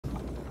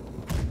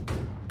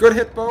Good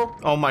hit, Bo.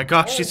 Oh my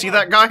gosh, you see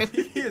that guy?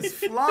 He is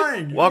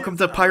flying. Welcome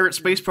to Pirate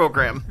Space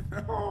Program.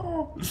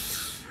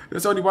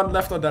 There's only one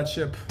left on that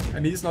ship,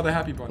 and he's not a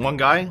happy bunny. One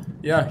guy?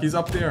 Yeah, he's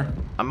up there.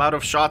 I'm out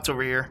of shots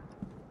over here.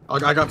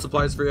 I got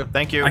supplies for you.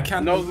 Thank you. I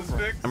can't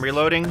maneuver. I'm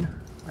reloading.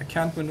 I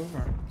can't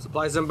maneuver.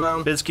 Supplies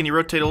inbound. Biz, can you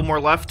rotate a little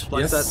more left?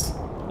 Supplies Yes. set.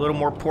 A little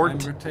more I'm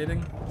port.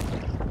 rotating.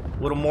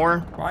 A little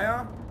more.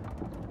 Fire.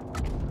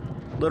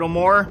 Little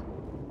more.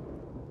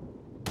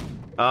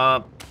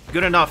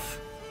 Good enough.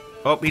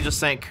 Oh, he just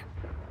sank.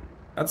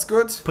 That's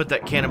good. Put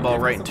that cannonball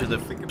Okay, right that's into the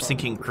something to think about.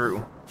 sinking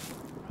crew.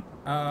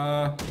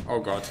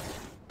 Oh god.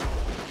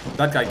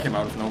 That guy came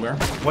out of nowhere.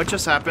 What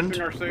just happened?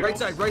 Right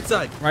side, right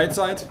side. Right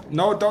side.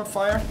 No, don't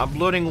fire. I'm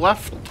loading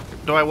left.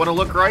 Do I want to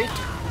look right?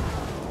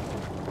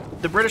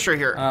 The British are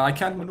here. I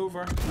can't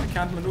maneuver. I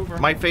can't maneuver.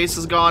 My face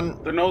is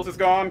gone. The nose is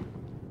gone.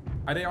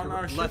 Are they on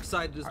our ship? Left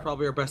side is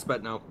probably our best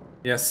bet now.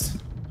 Yes.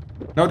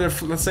 No, they're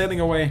sailing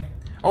away.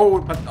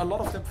 Oh, but a lot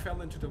of them fell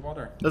into the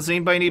water. Does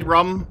anybody need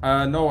rum?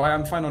 No, I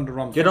am fine on the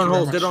rum. Get Thank on you very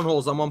holes, much. get on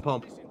holes. I'm on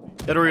pump.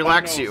 It'll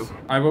relax you.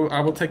 I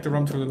will take the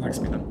rum to the next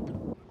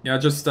meeting. Yeah,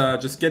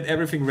 just get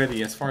everything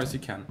ready as far as you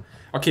can.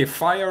 Okay,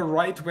 fire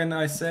right when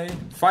I say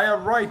fire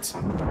right.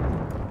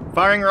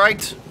 Firing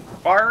right.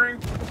 Firing.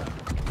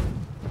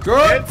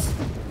 Good.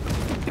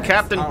 The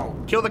captain. Ow.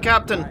 Kill the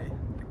captain.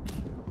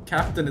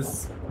 Captain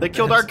is. They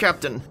killed our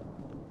captain.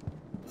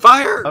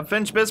 Fire!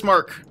 Avenge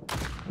Bismarck.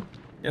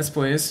 Yes,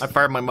 please. I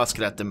fired my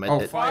musket at them. Oh,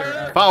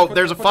 fire! Oh, Put-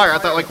 there's a put fire. I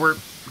thought like we're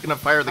gonna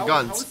fire the How-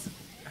 guns.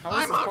 How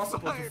is it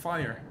possible to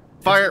fire?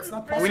 Fire. It's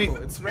not possible. We need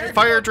It's raining.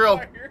 fire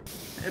drill.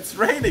 It's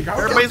raining. How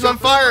Everybody's on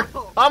fire.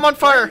 I'm on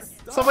fire.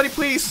 Somebody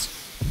please.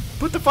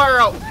 Put the fire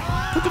out.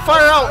 Put the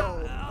fire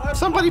out.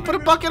 Somebody put a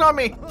bucket on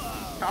me.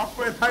 How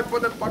can I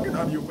put a bucket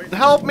on you? Wait.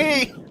 Help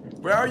me.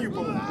 Where are you,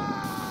 Bo?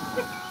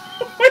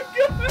 Oh my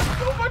god, there's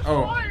so much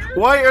Oh. fire!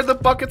 Why are the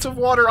buckets of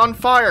water on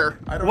fire?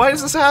 I don't Why know.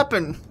 does this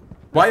happen?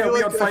 Why are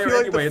we on fire I feel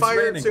like anyway? the It's fire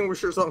raining.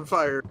 extinguisher's on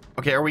fire.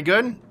 Okay, are we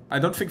good? I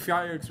don't think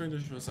fire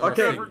extinguishers are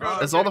Okay. a thing.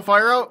 Is all the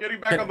fire out? Getting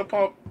back on the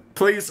pump.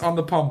 Please, on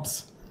the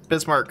pumps.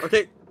 Bismarck.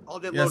 Okay, I'll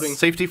get Yes. loading.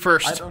 Safety I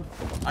first.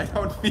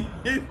 don't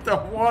need the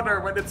water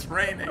when it's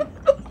raining.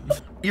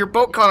 Your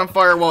boat caught on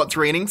fire while it's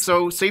raining,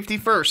 so safety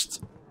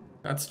first.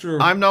 That's true.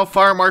 I'm now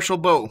Fire Marshal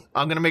Bo.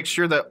 I'm gonna make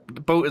sure that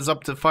the boat is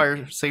up to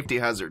fire safety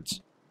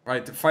hazards.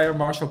 Right, Fire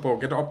Marshal Bo,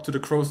 get up to the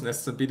crow's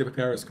nest and be the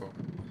periscope.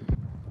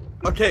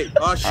 Okay, ship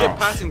Oh.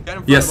 passing, get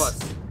in front Yes. of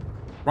us.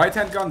 Right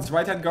hand guns,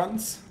 right hand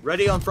guns.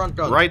 Ready on front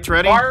gun. Right,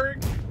 ready?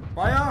 Firing.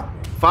 Fire!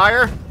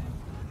 Fire.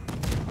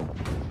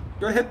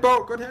 Good hit,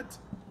 Bo, good hit.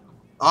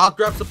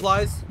 Grab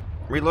supplies.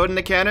 Reloading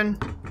the cannon.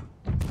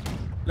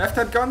 Left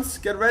hand guns,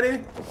 get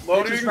ready.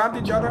 Loading. They just rammed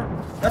each other.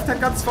 Left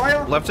hand guns,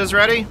 fire! Left is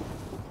ready.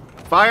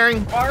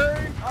 Firing.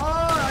 Firing.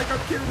 Ah, I got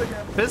killed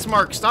again.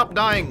 Bismarck, stop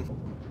dying.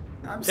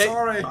 I'm Okay,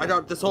 sorry. I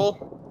got this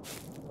hole.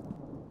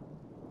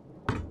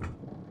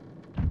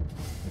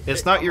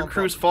 It's not your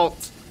crew's fault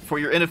for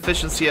your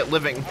inefficiency at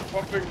living.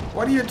 Pumping.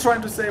 What are you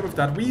trying to say with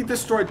that? We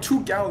destroyed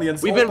 2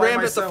 galleons. We've all been by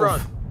rammed at the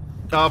myself.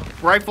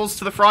 front. Rifles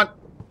to the front.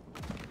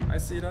 I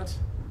see that.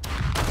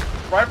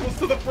 Rifles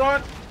to the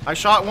front. I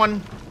shot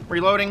one.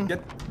 Reloading.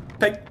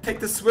 Take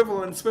the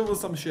swivel and swivel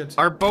some shit.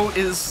 Our boat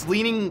is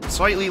leaning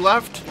slightly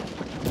left.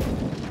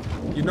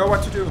 You know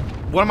what to do.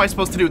 What am I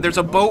supposed to do? There's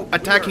a boat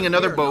attacking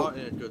another We are boat. not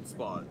in a good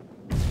spot.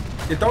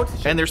 You don't.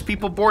 And there's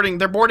people boarding.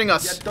 They're boarding Yeah,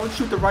 us. don't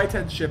shoot the right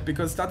hand ship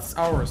because that's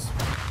ours.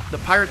 The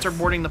pirates are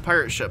boarding the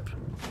pirate ship.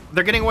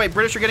 They're getting away.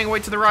 British are getting away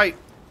to the right.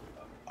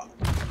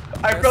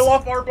 I fell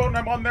off our boat and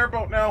I'm on their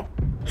boat now.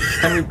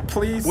 Can we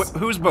please?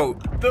 Whose boat?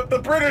 The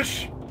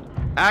British.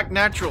 Act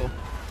natural.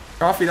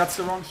 Coffee, that's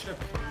the wrong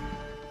ship.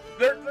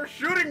 They're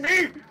shooting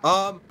me.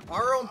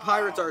 Our own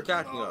pirates are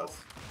attacking us.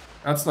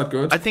 That's not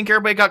good. I think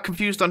everybody got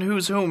confused on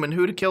who's whom and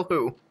who to kill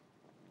who.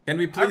 Can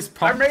we please I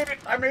pump? made it.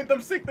 I made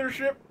them sink their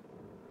ship.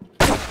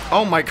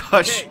 Oh my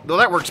gosh. Okay. Well,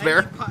 that works,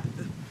 Bear.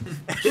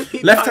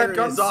 Left hand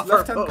guns.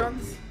 Left hand guns.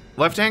 guns.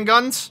 Left-hand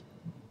guns.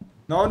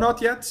 No,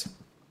 not yet.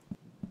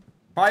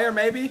 Fire,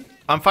 maybe.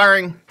 I'm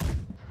firing.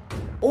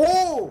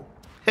 Oh,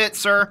 Hit,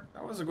 sir.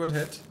 that was a good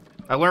hit.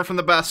 I learned from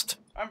the best.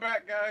 I'm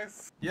back,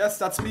 guys. Yes,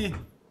 that's me.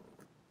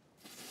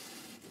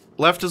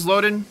 Left is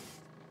loaded.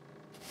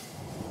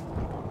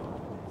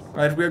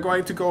 Right, we're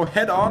going to go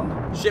head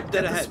on. Ship dead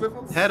Get the ahead.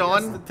 swivels. Head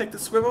on. Yes, take the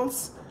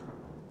swivels.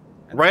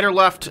 Right or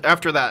left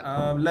after that?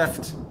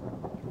 Left.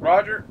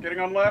 Roger. Getting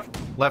on left.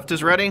 Left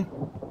is ready.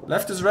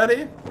 Left is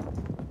ready.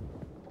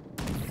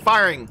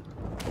 Firing.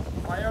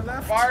 Fire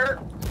left. Fire.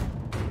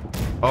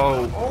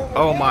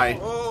 Oh my.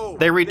 Oh,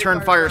 They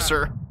returned fire, back.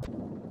 sir.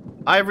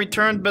 I've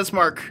returned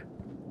Bismarck.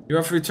 You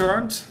have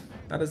returned.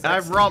 That is. I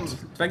have excellent.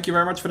 rum. Thank you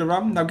very much for the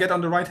rum. Now get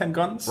on the right hand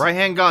guns.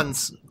 Right-hand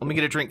guns. Let me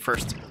get a drink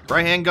first.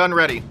 Right-hand gun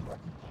ready.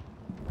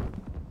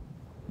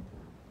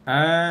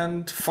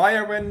 And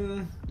fire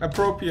when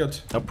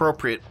appropriate.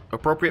 Appropriate.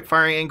 Appropriate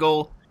firing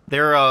angle.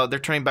 They're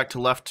turning back to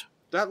left.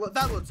 That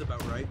looks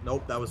about right.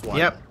 Nope, that was one.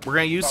 Yep. We're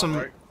gonna use some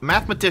right.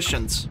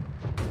 mathematicians.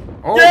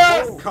 Oh,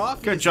 Yes! oh.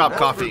 Coffee. Good is job, an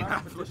Coffee.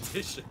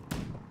 mathematician.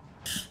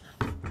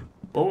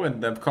 Bo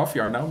and Coffee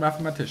are now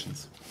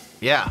mathematicians.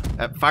 Yeah,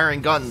 at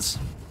firing guns.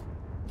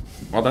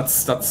 Well,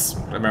 that's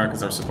what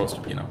Americans are supposed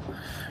to be now.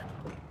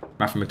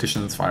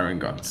 Mathematicians firing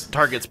guns.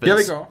 Targets, Biz. Here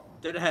we go.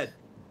 Dead ahead.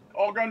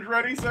 All guns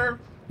ready, sir?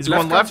 He's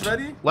Left going guns left.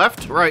 ready?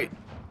 Left, right.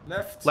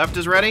 Left. Left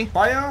is ready.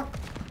 Fire.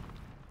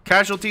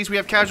 Casualties, we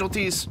have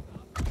casualties.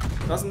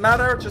 Doesn't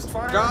matter, just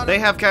fire. Got They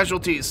have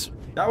casualties.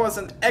 That was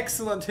an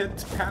excellent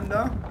hit,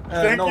 Panda.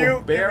 Thank no,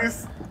 you. Bear.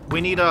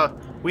 Give me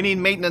We need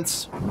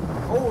maintenance.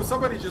 Oh,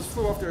 somebody just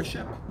flew off their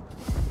ship.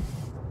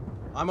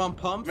 I'm on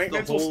pumps.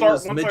 Maintenance the will hole start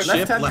is once I- midship,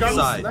 Left-hand left guns.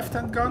 side.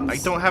 Left-hand guns. I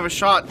don't have a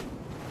shot.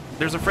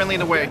 There's a friendly in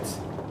the way.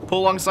 Pull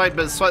alongside,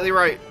 Biz. Slightly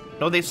right.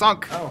 No, they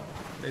sunk. Oh,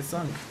 they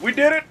sunk. We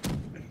did it.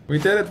 We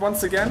did it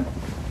once again.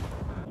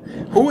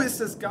 Who is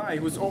this guy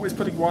who's always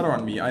putting water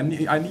on me? I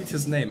need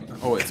his name.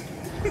 Oh, it's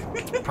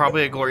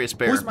Probably a glorious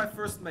bear. who's my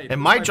first mate? And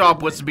Who's my job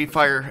third was mate? to be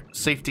fire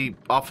safety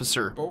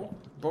officer.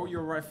 Bo,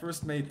 you're my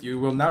first mate. You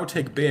will now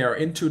take Bear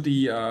into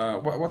the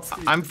what's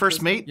the I'm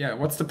first mate? Yeah,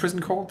 what's the prison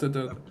called?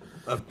 The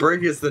A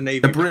brig is the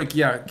navy. brig.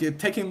 Yeah,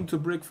 take him to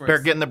brig first. Bear,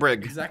 get in the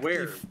brig. Exactly.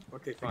 Where?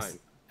 Okay, fine.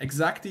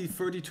 Exactly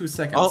 32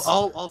 seconds.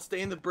 I'll stay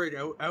in the brig,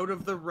 out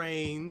of the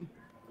rain.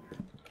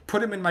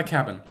 Put him in my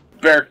cabin.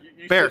 Bear,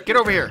 you Bear, sit get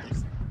here. over here.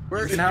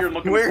 Where's Sit here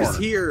looking Where's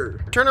for it.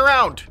 here? Turn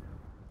around.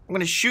 I'm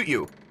gonna shoot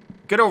you.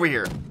 Get over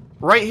here.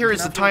 Right here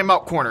is the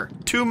timeout corner.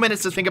 2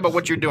 minutes to think about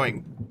what you're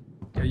doing.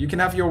 Yeah, you can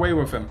have your way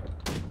with him.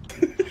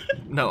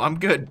 No, I'm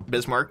good,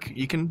 Bismarck.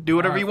 You can do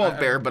whatever you want,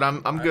 Bear, but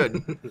I'm good.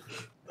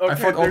 I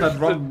thought all there's that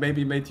rum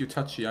maybe made you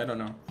touchy. I don't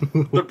know.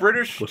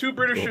 two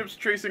British ships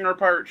chasing our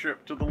pirate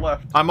ship to the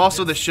left. I'm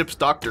also the ship's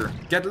doctor.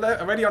 Get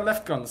ready on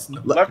left guns.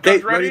 Left Okay,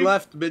 guns ready?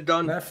 left, mid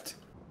done. Left.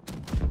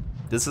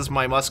 This is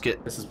my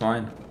musket. This is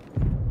mine.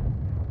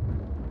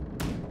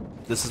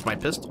 This is my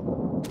pistol.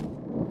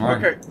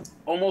 Mine. Okay,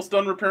 almost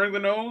done repairing the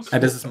nose.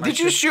 And this is my Did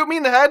you ship. shoot me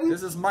in the head?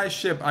 This is my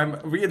ship. I'm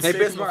reinstating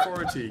Bismarck.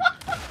 authority.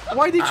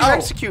 Why did you Ow.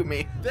 execute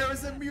me? There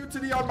is a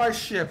mutiny on my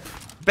ship.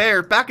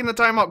 Bear, back in the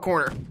timeout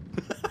corner.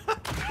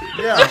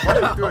 Yeah,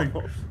 what are you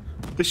doing?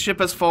 The ship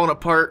has fallen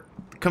apart.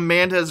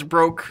 Command has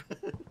broke.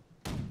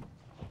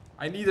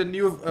 I need a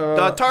new.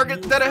 The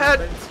target new dead ahead.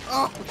 base.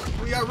 Oh,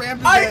 we are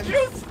rammed I again.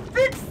 just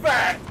fixed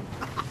that.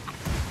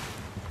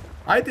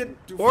 I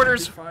didn't do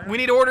Orders. friendly fire. We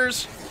need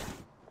orders.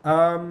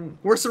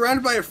 We're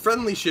surrounded by a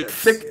friendly ship.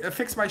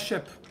 Fix my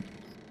ship.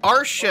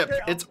 Our ship. Okay,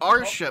 it's I'll- our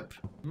I'll- ship.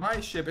 My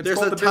ship. It's There's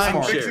called a the time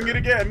Bismarck. ship. Fixing it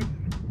again.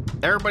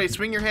 Everybody,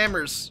 swing your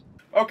hammers.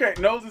 Okay,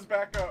 nose is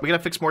back up. We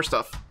gotta fix more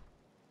stuff.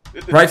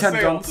 It's Right a hand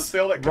sail, it's a guns.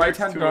 sail that Right connects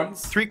hand to it.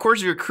 guns. 3/4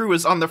 of your crew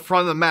is on the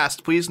front of the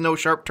mast. Please, no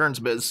sharp turns,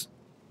 Biz.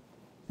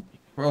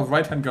 Well,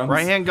 right hand guns.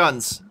 Right hand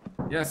guns.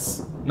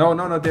 Yes. No.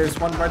 There's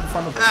one right in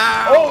front of us.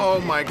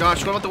 Oh my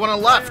gosh! What about the one on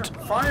the left?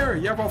 Fire!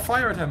 Yeah, well,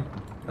 fire at him.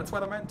 That's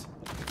what I meant.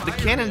 The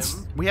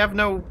cannons. We have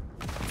no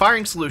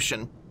firing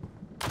solution.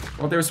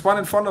 Well, there's one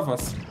in front of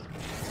us.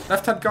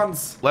 Left hand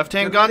guns. Left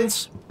hand Get ready.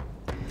 guns.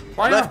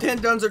 Fire! Left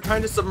hand guns are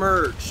trying to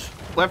submerge.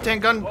 Left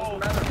hand gun. Oh,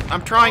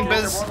 I'm trying,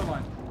 Their Biz.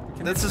 waterline. We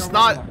can This hit is their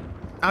not waterline.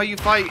 how you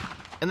fight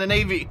in the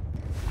Navy.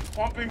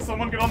 pumping.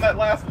 Someone get on that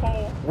last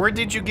pole. Where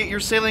did you get your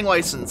sailing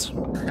license?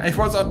 It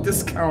was on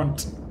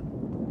discount.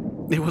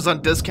 It was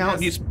on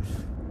discount. Yes.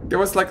 There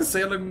was like a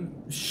sailing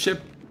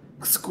ship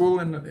school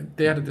and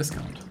they had a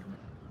discount.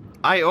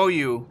 I owe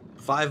you.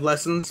 5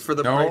 lessons for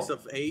the No. price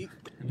of 8.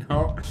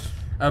 No.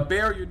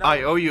 Bear, you now.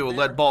 I owe you a Bear,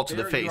 lead ball to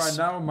the Bear, face.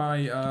 You are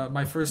now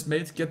my first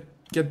mate.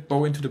 Get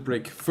Bo into the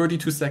brig.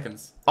 32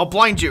 seconds. I'll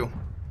blind you.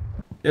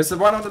 There's the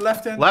one on the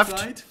left hand Left.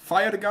 side.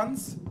 Fire the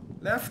guns.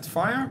 Left.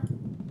 Fire.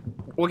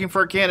 Looking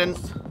for a cannon.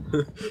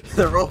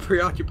 They're all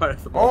preoccupied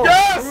at the Oh, moment.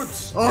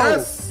 Yes! good. Oh.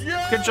 Yes.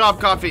 Yeah! Good job,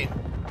 Coffee.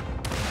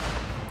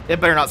 It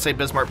better not say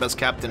Bismarck best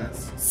captain.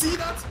 See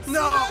that?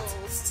 No.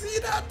 See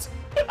that?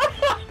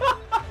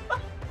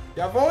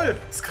 Jawohl.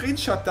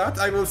 Screenshot that.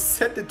 I will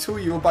send it to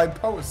you by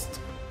post.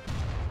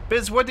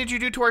 Biz, what did you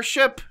do to our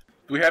ship?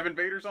 Do we have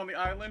invaders on the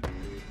island?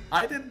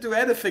 I didn't do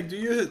anything.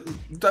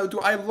 Do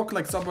I look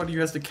like somebody who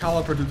has the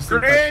caliber to sink that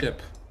Grenade!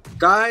 ship?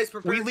 Guys,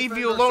 prepare We to leave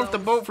defend you alone with the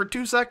ourselves. boat for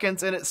 2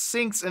 seconds and it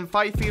sinks in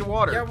 5 feet of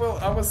water. Yeah, well,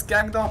 I was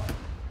ganged up.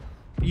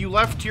 You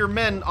left your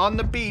men on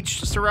the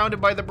beach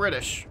surrounded by the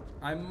British.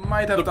 I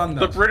might have done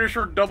The that. British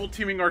are double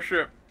teaming our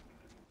ship.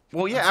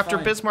 Well, yeah, That's after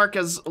fine. Bismarck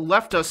has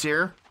left us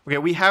here, okay,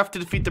 we have to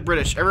defeat the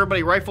British.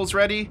 Everybody, rifles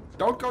ready?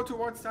 Don't go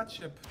towards that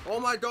ship. Oh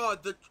my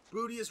god, the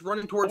booty is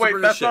running Oh, towards the wait,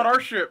 British that's ship. not our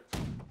ship.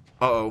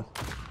 Uh-oh.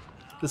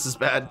 This is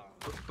bad.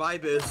 Bye,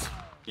 Biz.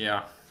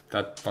 Yeah,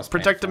 that was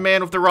Protect the painful.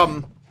 man with the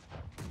rum.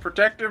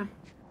 Protect him.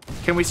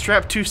 Can we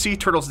strap 2 sea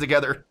turtles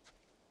together?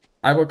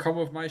 I will come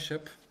with my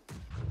ship.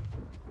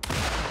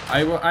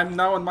 I'm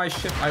now on my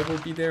ship. I will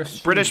be there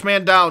soon. British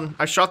man down.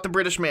 I shot the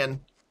British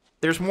man.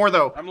 There's more,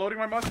 though. I'm loading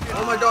my musket.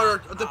 Oh my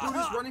god, the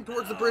booty's running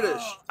towards the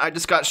British. I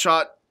just got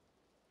shot.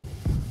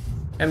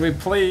 Can we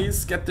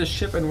please get the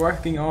ship in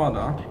working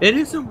order? It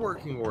is in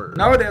working order.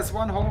 Now there's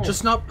one hole.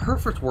 Just not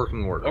perfect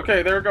working order.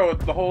 Okay, there we go.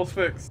 The hole's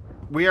fixed.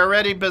 We are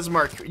ready,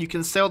 Bismarck. You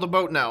can sail the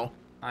boat now.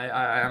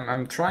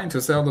 I'm trying to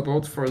sail the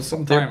boat for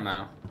some time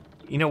now.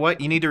 You know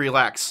what? You need to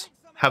relax.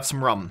 Have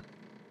some rum.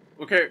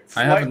 Okay,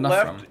 I have slight enough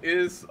left rum.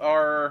 is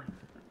our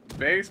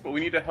base, but we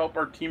need to help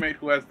our teammate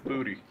who has the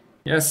booty.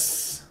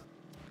 Yes.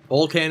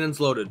 All cannons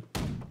loaded.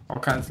 All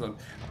kinds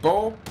of.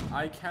 Bo,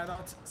 I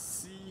cannot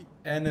see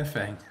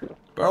anything.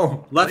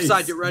 Bo, Left please.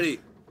 side, get ready.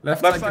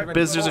 Left Left side, side. get ready.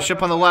 Biz, there's a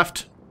ship on the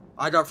left.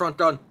 I got front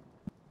gun.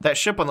 That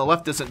ship on the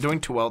left isn't doing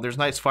too well. There's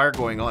nice fire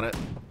going on it.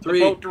 The 3,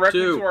 boat directly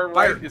 2, to our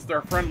fire. right is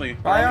our friendly.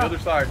 They're Fire. on the other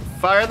side.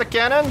 Fire the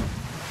cannon!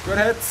 Good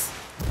hits.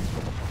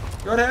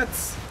 Good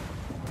hits.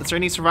 Is there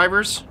any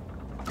survivors?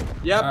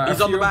 Yep,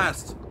 he's on the few.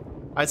 mast.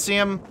 I see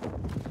him.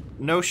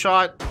 No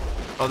shot.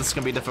 Oh, this is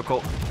gonna be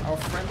difficult. Our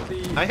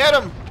friendly. I hit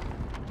him!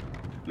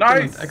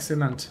 Nice!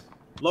 Excellent.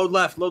 Load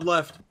left, load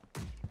left.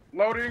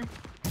 Loading.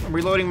 I'm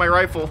reloading my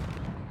rifle.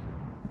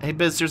 Hey,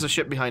 Biz, there's a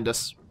ship behind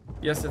us.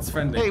 Yes, it's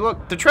friendly. Hey,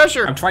 look, the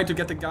treasure! I'm trying to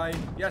get the guy.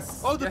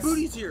 Yes. Oh, the yes.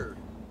 booty's here.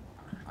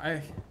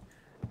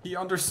 He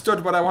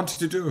understood what I wanted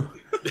to do.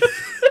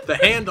 The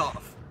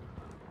handoff.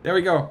 There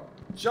we go.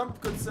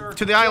 Jump, good sir.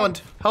 To the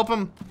island. Help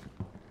him.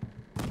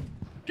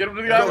 Get him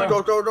to the Go, island.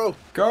 go, go, go.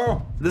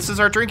 Go. This is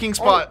our drinking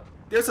spot.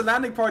 There's a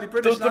landing party.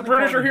 British. The landing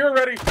British are party. here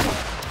already.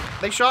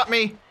 They shot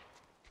me.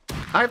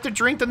 I have to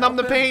drink to numb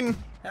the Help him.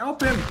 pain.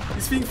 Help him.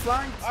 He's being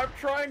flanked. I'm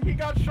trying. He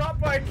got shot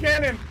by a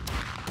cannon.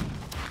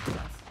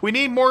 We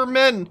need more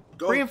men.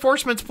 Go.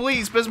 Reinforcements,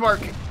 please,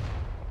 Bismarck.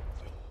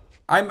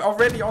 I'm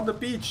already on the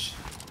beach.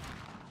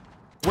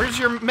 Where's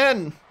your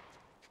men?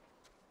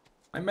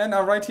 My men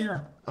are right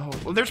here. Oh,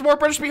 well, there's more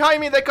British behind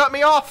me. They cut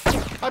me off.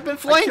 I've been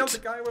I killed the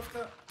flanked. guy with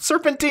the.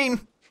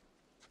 Serpentine.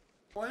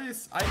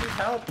 Please, I need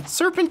help.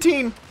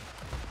 Serpentine.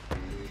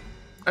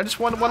 I just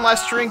wanted one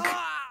last drink.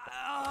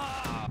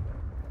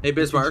 Hey,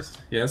 Bismarck.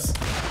 Yes.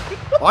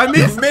 Oh, I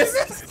missed.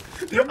 Missed.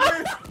 You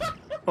missed.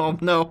 Oh,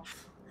 no.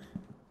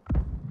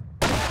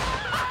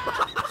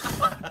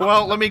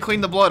 Well, let me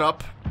clean the blood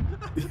up.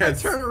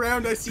 Yes. Turn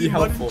around, I see Be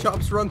mutton helpful.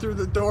 chops run through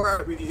the door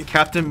at me.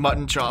 Captain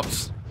Mutton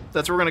Chops.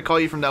 That's what we're gonna call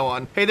you from now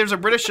on. Hey, there's a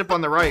British ship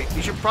on the right.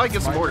 You should probably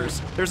give some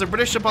orders. There's a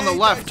British ship on the Hey,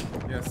 left.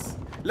 Yes.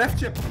 Left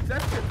chip.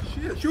 Left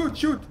chip. Shoot.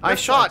 Shoot. I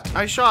Left shot. side.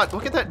 I shot.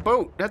 Look at that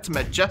boat. That's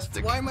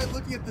majestic. Why am I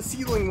looking at the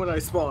ceiling when I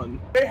spawn?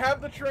 They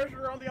have the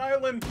treasure on the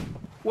island.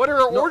 What are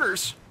our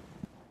orders?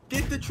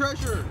 Get the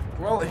treasure.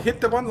 Well, hit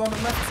the one on the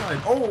left side.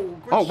 Oh.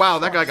 Good Oh, wow,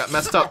 that shot. guy got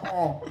messed up.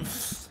 Oh.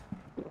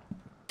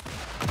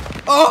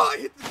 Oh,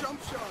 I hit the jump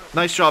shot.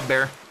 Nice job,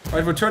 Bear.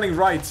 Alright, we're turning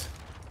right.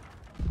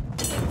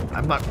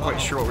 I'm not quite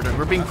sure what we're doing.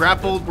 We're being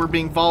grappled. We're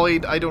being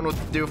volleyed. I don't know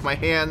what to do with my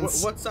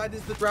hands. What side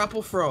is the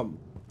grapple from?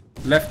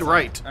 Left. The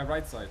right.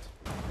 Right side.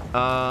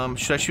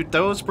 Should I shoot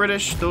those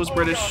British? Those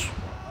British?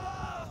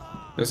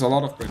 There's a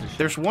lot of British.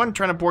 There's one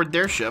trying to board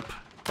their ship.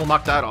 We'll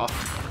knock that off.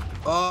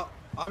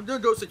 I'm gonna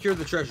go secure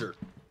the treasure.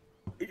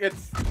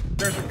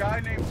 There's a guy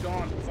named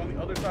Don who's on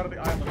the other side of the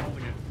island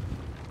holding it.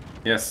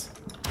 Yes.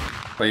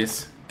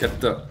 Please get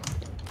the.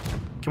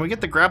 Can we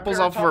get the grapples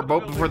off of our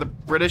boat before the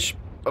British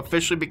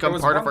officially There become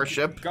was part of one our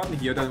ship? gun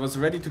here that was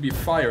ready to be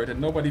fired and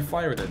nobody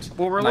fired it.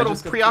 Well, we're a And I little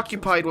just got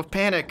preoccupied with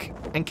panic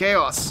and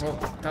chaos.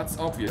 Well, that's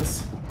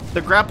obvious. The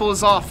grapple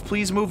is off.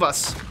 Please move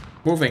us.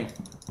 Moving.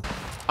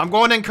 I'm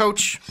going in,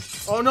 coach.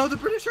 Oh no, the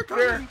British are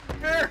coming.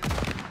 Here.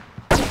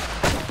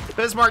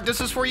 Bismarck, this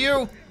is for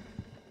you.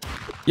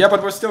 Yeah,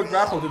 but we're still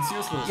grappled. It's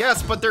useless.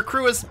 Yes, but their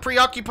crew is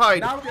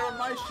preoccupied. Now we're on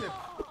my ship.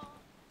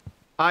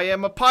 I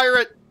am a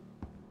pirate.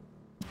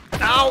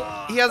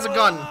 Ow! He has a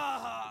gun.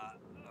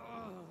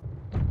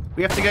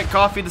 We have to get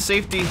Coffee to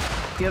safety.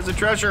 He has a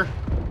treasure.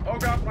 Oh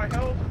god, my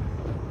health.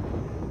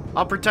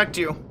 I'll protect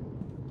you.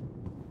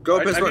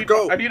 Go, Bismarck,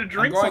 go. I need to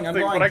drink I'm something,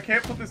 going. but I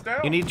can't put this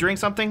down. You need to drink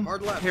something?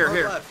 Hard left. Here, hard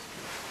here. Left.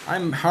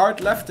 I'm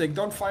hard lefting.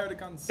 Don't fire the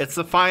guns. It's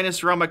the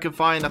finest rum I could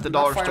find at the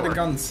Don't dollar fire store. the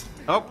guns.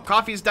 Oh,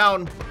 Coffee's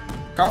down.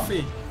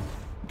 Coffee.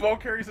 Bo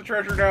carries the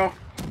treasure now.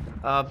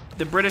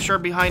 The British are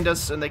behind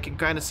us and they can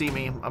kind of see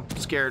me. I'm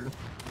scared.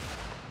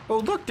 Oh,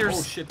 look, there's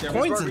Oh, shit, there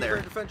coins was- in Bismarck,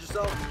 there. defend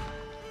yourself.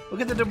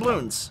 Look at the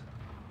doubloons.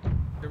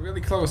 They're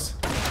really close.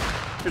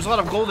 There's a lot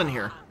of gold in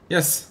here.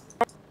 Yes.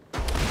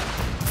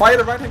 Fire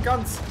the right-hand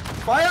guns.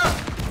 Fire!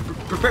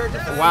 Prepare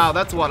to Wow,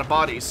 that's a lot of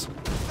bodies.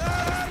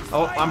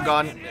 Oh, I'm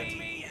gone.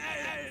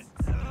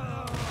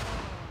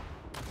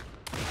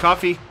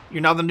 Coffee,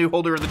 you're now the new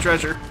holder of the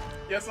treasure.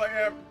 Yes, I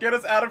am. Get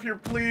us out of here,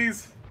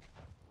 please.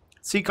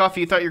 See,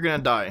 Coffee, you thought you were gonna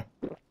die.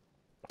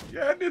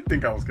 Yeah, I did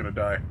think I was gonna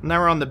die. Now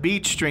we're on the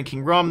beach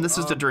drinking rum. This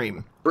is the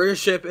dream. British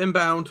ship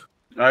inbound.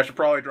 I should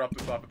probably drop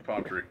this off at the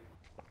palm tree.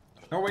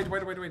 No, wait.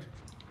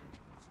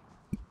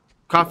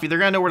 Coffee, they're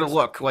gonna know where to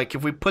look. Like,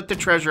 if we put the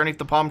treasure underneath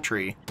the palm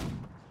tree,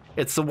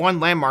 it's the one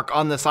landmark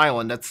on this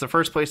island. That's the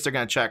first place they're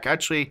gonna check.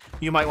 Actually,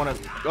 you might want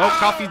to... Oh,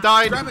 Coffee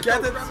died! Grab it,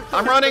 Get go, it. grab it.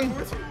 I'm running!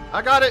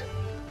 I got it!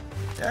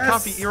 Yes.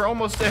 Coffee, you're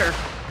almost there.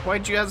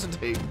 Why'd you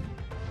hesitate?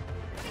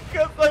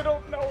 Because I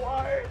don't know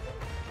why.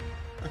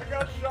 I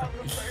got shot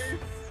in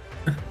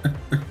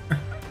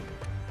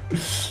the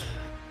face.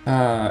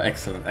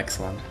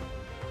 Excellent.